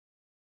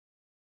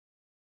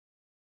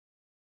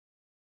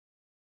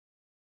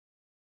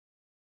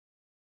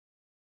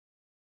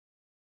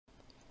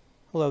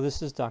Hello,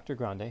 this is Dr.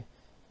 Grande.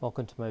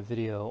 Welcome to my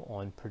video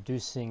on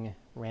producing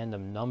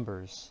random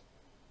numbers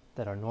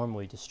that are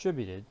normally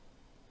distributed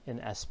in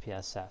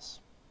SPSS.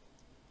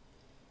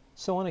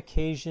 So on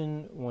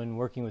occasion, when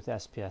working with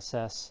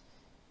SPSS,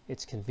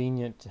 it's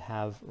convenient to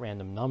have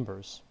random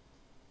numbers.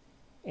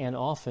 And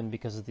often,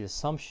 because of the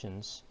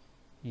assumptions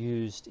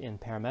used in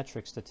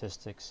parametric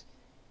statistics,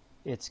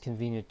 it's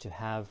convenient to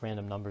have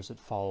random numbers that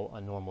follow a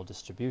normal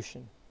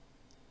distribution.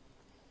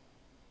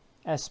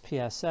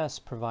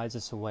 SPSS provides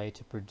us a way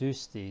to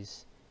produce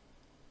these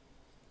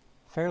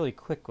fairly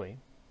quickly,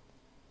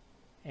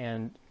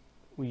 and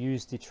we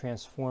use the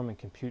transform and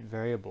compute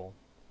variable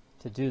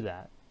to do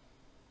that.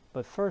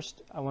 But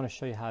first, I want to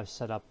show you how I've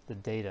set up the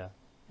data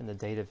in the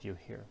data view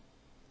here.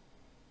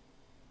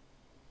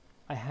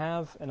 I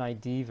have an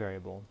ID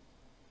variable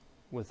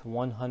with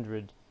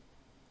 100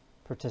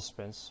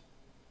 participants.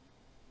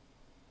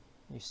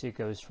 You see it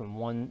goes from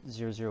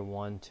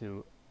 1001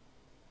 to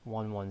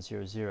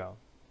 1100.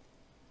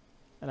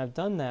 And I've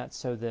done that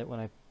so that when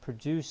I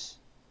produce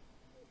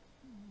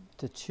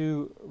the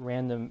two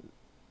random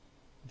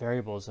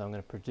variables that I'm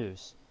going to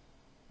produce,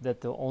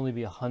 that there'll only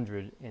be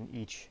 100 in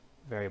each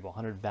variable,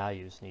 100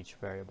 values in each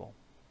variable.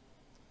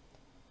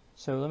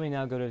 So let me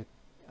now go to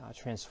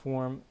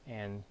transform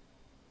and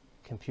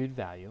compute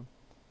value.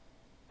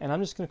 And I'm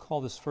just going to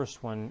call this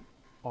first one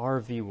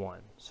RV1.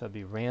 So it'd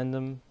be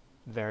random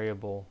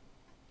variable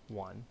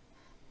 1.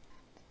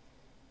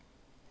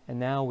 And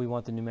now we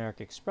want the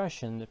numeric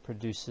expression that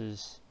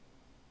produces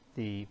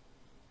the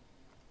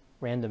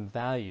random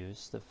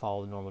values that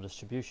follow the normal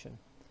distribution.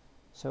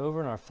 So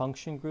over in our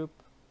function group,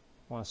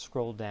 I want to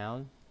scroll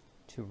down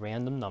to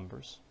random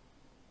numbers.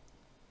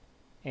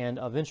 And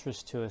of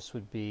interest to us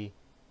would be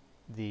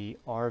the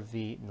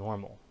RV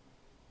normal,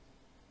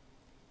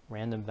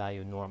 random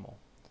value normal.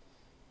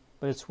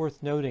 But it's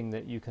worth noting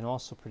that you can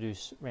also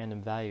produce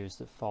random values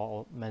that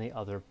follow many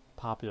other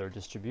popular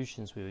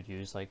distributions we would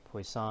use, like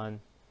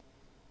Poisson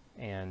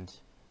and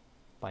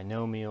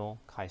binomial,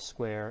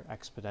 chi-square,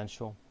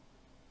 exponential,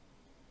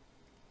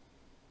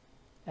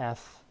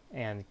 F,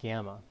 and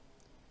gamma,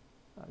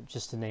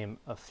 just to name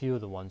a few of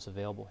the ones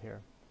available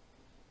here.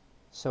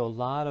 So a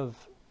lot of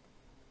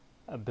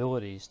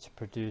abilities to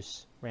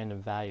produce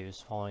random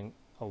values following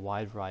a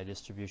wide variety of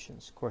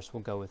distributions. Of course,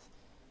 we'll go with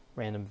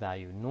random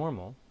value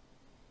normal.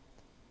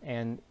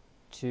 And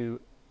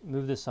to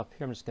move this up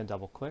here, I'm just going to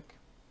double click.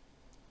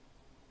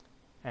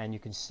 And you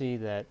can see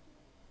that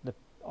the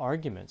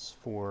arguments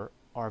for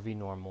RV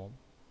normal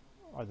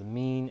are the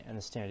mean and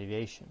the standard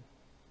deviation.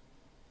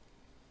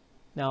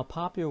 Now, a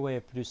popular way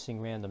of producing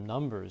random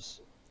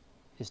numbers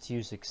is to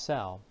use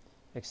Excel.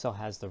 Excel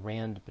has the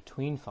rand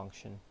between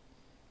function,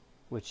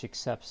 which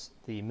accepts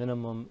the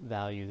minimum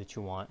value that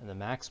you want and the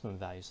maximum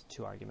values of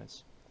two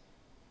arguments.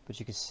 But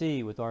you can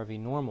see with RV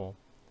normal,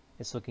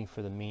 it's looking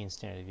for the mean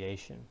standard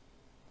deviation.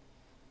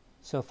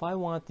 So if I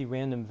want the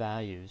random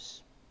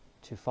values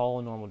to follow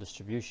a normal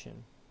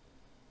distribution,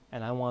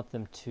 and I want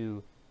them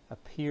to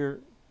appear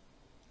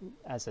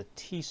as a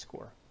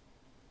t-score,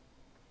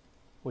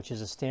 which is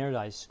a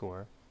standardized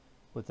score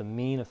with a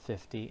mean of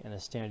 50 and a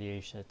standard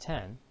deviation of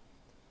 10,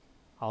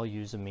 I'll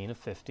use a mean of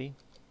 50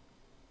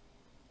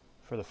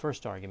 for the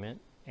first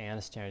argument and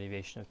a standard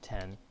deviation of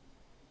 10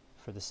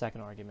 for the second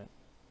argument.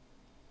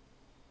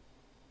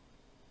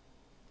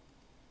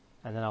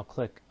 And then I'll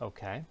click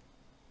OK.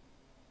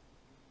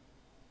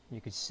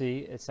 You can see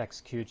it's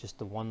executed just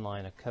the one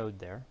line of code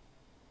there.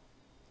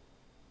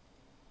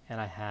 And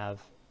I have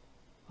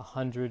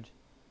 100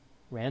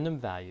 random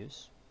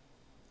values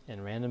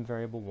in random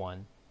variable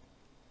 1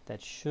 that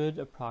should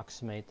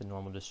approximate the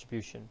normal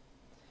distribution.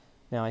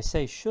 Now I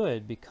say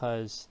should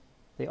because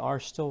they are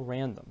still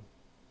random.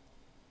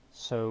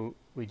 So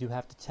we do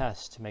have to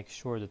test to make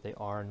sure that they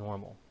are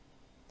normal.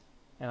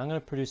 And I'm going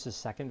to produce a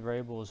second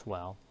variable as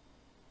well,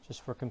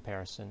 just for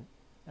comparison.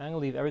 And I'm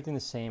going to leave everything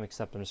the same,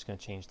 except I'm just going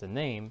to change the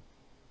name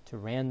to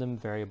random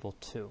variable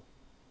 2.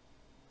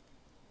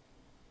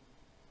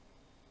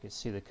 You can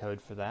see the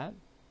code for that.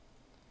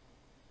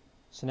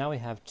 So now we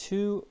have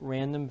two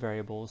random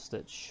variables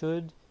that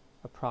should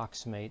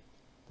approximate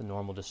the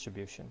normal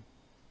distribution.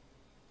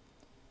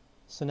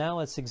 So now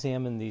let's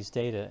examine these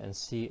data and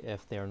see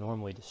if they are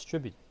normally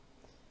distributed.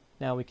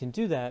 Now we can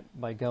do that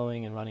by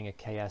going and running a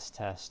KS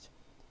test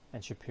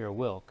and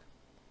Shapiro-Wilk.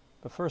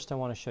 But first I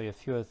want to show you a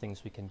few other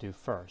things we can do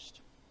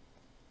first.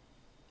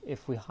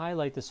 If we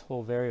highlight this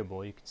whole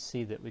variable, you can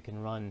see that we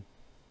can run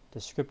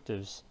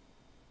descriptives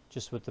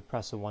just with the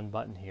press of one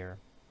button here,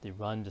 the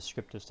Run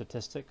Descriptive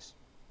Statistics.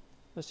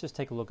 Let's just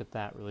take a look at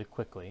that really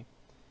quickly.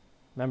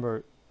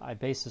 Remember, I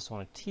base this on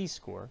a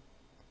t-score,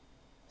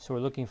 so we're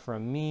looking for a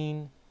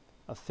mean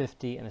of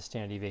 50 and a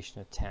standard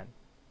deviation of 10.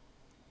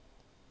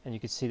 And you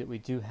can see that we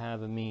do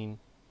have a mean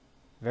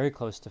very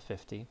close to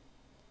 50,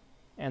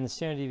 and the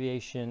standard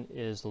deviation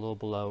is a little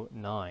below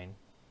 9,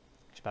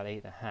 which is about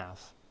 8.5.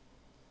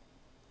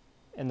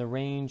 And the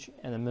range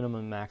and the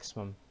minimum and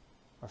maximum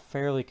are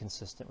fairly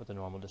consistent with the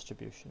normal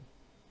distribution.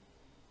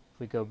 If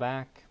we go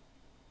back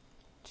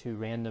to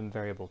random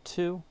variable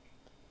 2,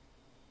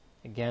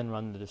 Again,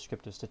 run the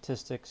descriptive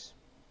statistics.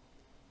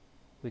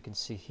 We can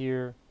see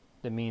here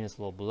the mean is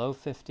a little below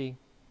 50.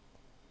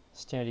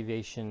 Standard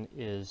deviation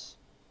is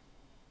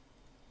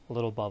a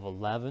little above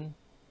 11.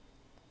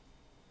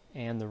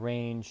 And the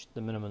range,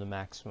 the minimum and the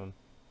maximum,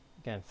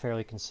 again,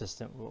 fairly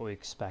consistent with what we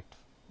expect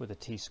with a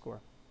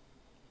t-score.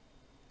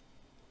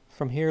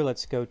 From here,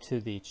 let's go to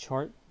the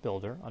chart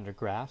builder under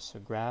graphs. So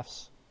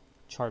graphs,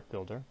 chart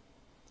builder.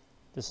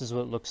 This is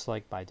what it looks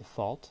like by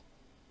default.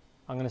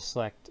 I'm going to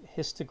select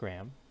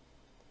histogram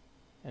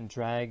and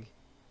drag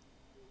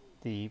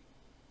the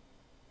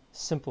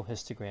simple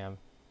histogram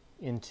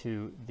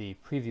into the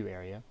preview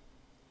area,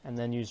 and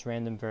then use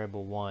random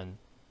variable 1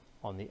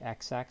 on the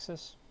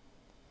x-axis.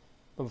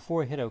 But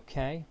before I hit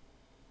OK,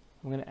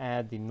 I'm going to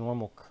add the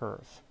normal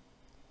curve.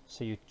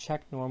 So you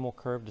check normal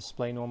curve,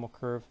 display normal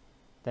curve,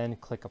 then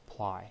click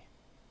Apply.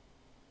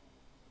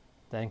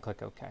 Then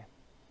click OK.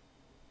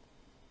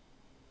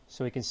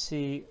 So we can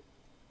see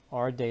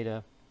our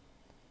data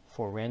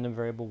for random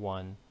variable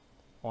 1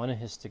 on a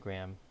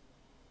histogram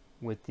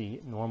with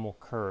the normal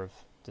curve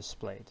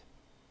displayed.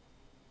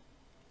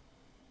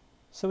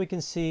 So we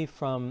can see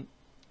from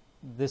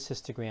this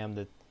histogram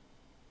that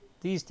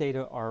these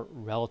data are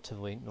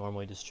relatively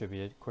normally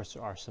distributed. Of course,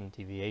 there are some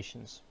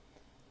deviations.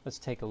 Let's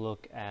take a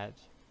look at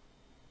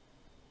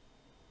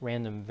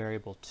random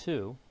variable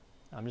 2.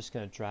 I'm just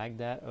going to drag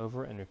that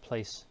over and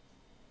replace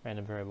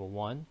random variable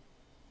 1.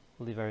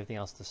 We'll leave everything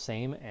else the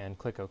same and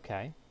click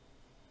OK.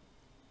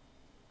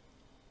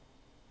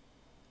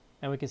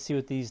 And we can see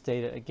with these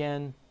data,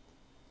 again,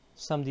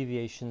 some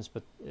deviations,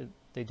 but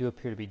they do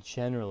appear to be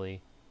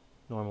generally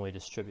normally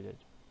distributed.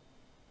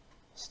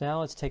 So now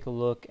let's take a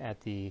look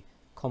at the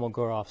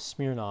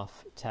Kolmogorov-Smirnov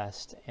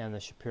test and the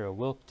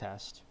Shapiro-Wilk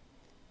test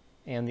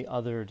and the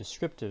other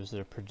descriptives that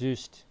are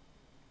produced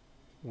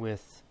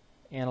with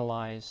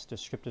Analyze,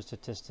 Descriptive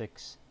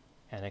Statistics,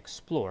 and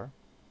Explore.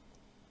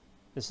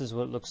 This is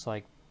what it looks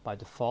like by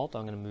default.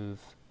 I'm going to move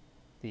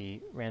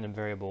the random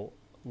variable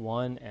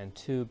 1 and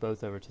 2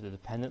 both over to the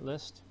dependent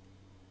list.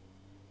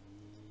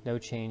 No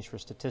change for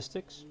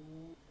statistics.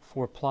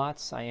 For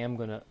plots, I am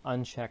going to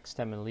uncheck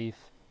stem and leaf,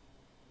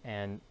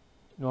 and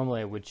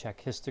normally I would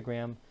check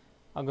histogram.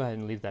 I'll go ahead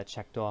and leave that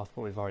checked off,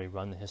 but we've already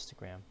run the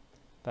histogram.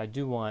 But I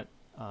do want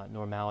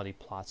normality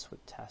plots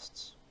with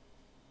tests.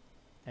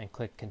 And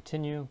click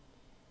Continue,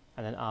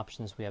 and then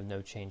Options, we have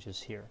no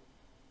changes here.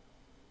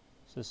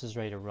 So this is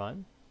ready to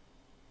run.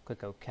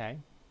 Click OK.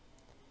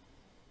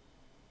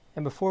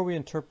 And before we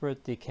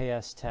interpret the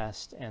KS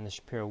test and the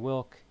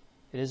Shapiro-Wilk,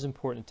 it is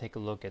important to take a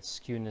look at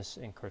skewness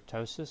and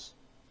kurtosis.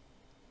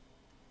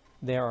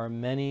 There are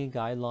many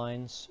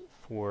guidelines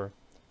for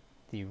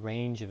the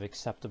range of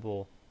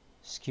acceptable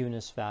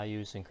skewness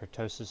values and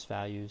kurtosis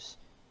values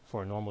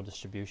for a normal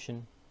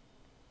distribution.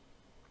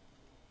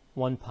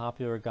 One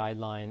popular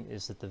guideline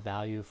is that the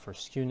value for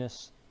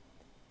skewness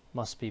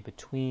must be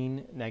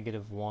between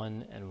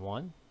 -1 and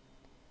 1,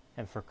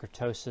 and for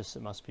kurtosis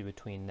it must be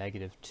between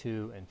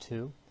 -2 and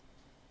 2.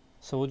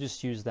 So we'll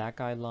just use that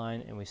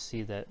guideline, and we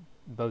see that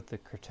both the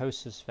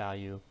kurtosis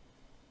value,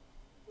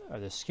 or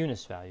the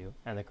skewness value,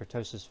 and the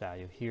kurtosis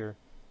value here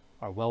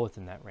are well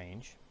within that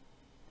range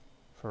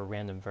for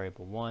random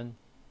variable 1,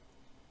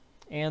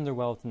 and they're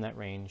well within that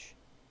range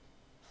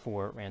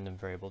for random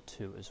variable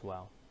 2 as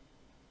well.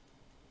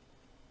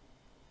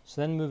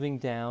 So then moving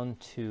down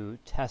to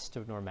test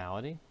of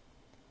normality,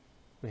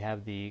 we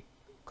have the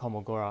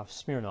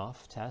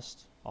Kolmogorov-Smirnov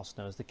test,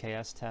 also known as the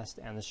KS test,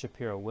 and the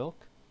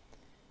Shapiro-Wilk.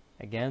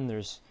 Again,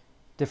 there's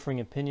differing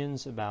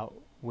opinions about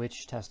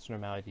which test of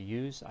normality to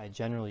use. I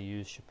generally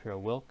use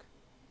Shapiro-Wilk.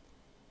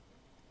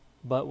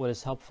 But what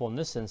is helpful in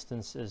this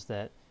instance is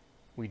that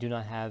we do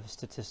not have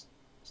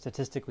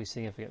statistically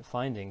significant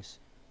findings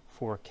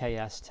for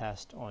KS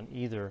test on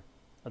either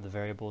of the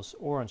variables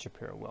or on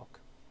Shapiro-Wilk.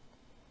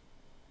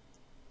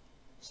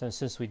 So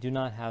since we do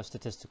not have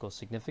statistical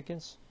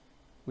significance,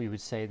 we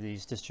would say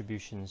these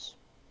distributions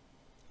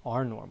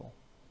are normal.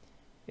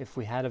 If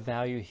we had a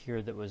value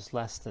here that was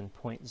less than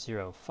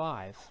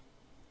 0.05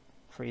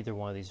 for either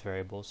one of these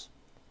variables,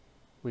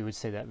 we would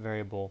say that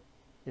variable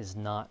is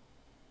not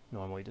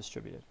normally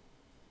distributed.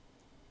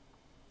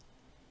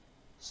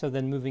 So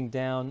then moving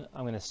down,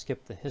 I'm going to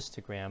skip the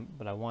histogram,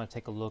 but I want to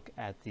take a look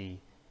at the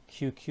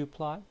QQ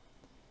plot.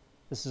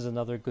 This is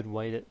another good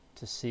way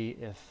to see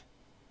if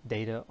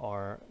data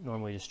are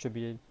normally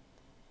distributed.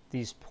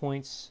 These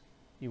points,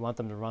 you want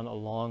them to run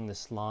along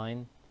this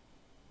line,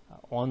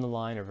 on the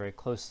line or very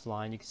close to the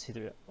line. You can see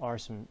there are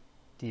some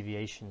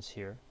deviations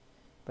here,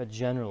 but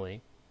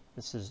generally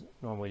this is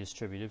normally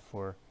distributed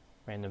for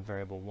random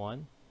variable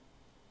 1.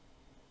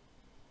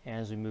 And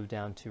as we move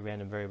down to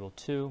random variable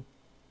 2,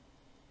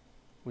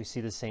 we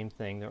see the same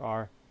thing. There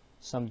are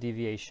some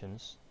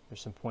deviations.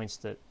 There's some points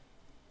that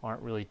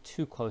aren't really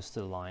too close to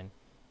the line,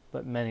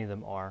 but many of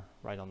them are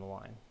right on the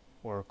line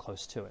or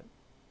close to it.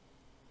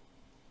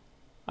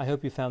 I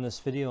hope you found this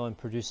video on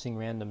producing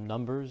random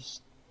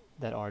numbers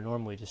that are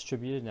normally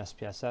distributed in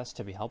SPSS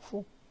to be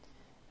helpful.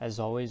 As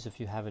always, if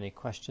you have any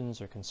questions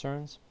or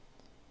concerns,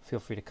 feel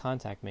free to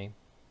contact me,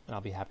 and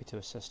I'll be happy to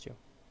assist you.